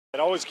It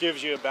always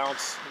gives you a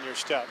bounce in your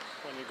step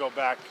when you go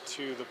back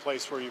to the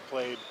place where you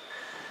played.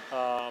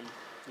 Um,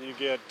 you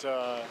get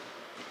an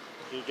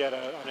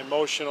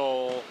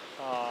emotional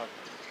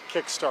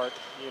kickstart.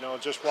 You know,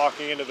 just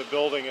walking into the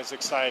building is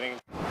exciting.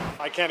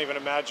 I can't even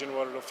imagine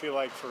what it'll feel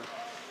like for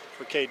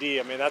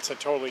KD. I mean, that's a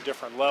totally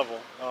different level.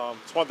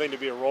 It's one thing to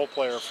be a role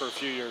player for a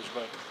few years,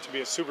 but to be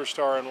a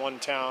superstar in one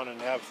town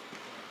and have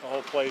the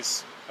whole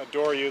place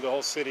adore you, the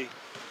whole city,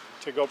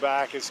 to go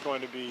back is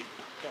going to be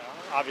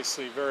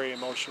obviously very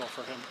emotional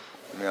for him.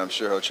 I mean, I'm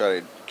sure he'll try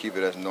to keep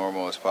it as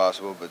normal as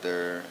possible, but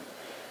there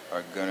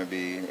are going to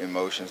be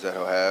emotions that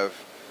he'll have.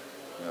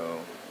 You know,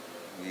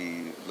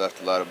 he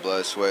left a lot of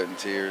blood, sweat, and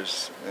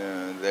tears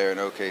there in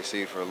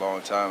OKC for a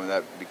long time, and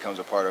that becomes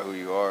a part of who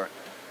you are.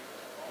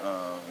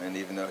 And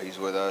even though he's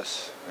with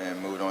us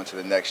and moved on to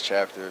the next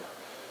chapter,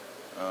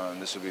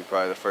 this will be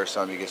probably the first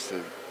time he gets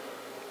to,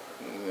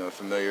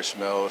 familiar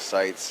smells,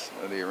 sights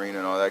of the arena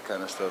and all that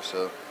kind of stuff.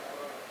 So,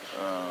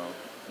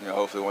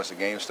 hopefully once the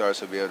game starts,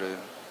 he'll be able to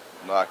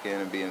lock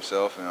in and be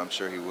himself, and I'm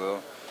sure he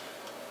will.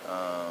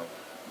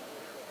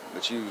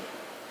 But you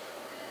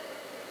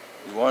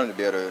want him to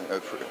be able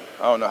to,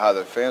 I don't know how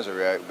the fans will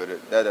react, but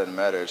that doesn't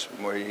matter. It's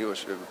more he will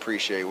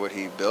appreciate what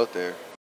he built there.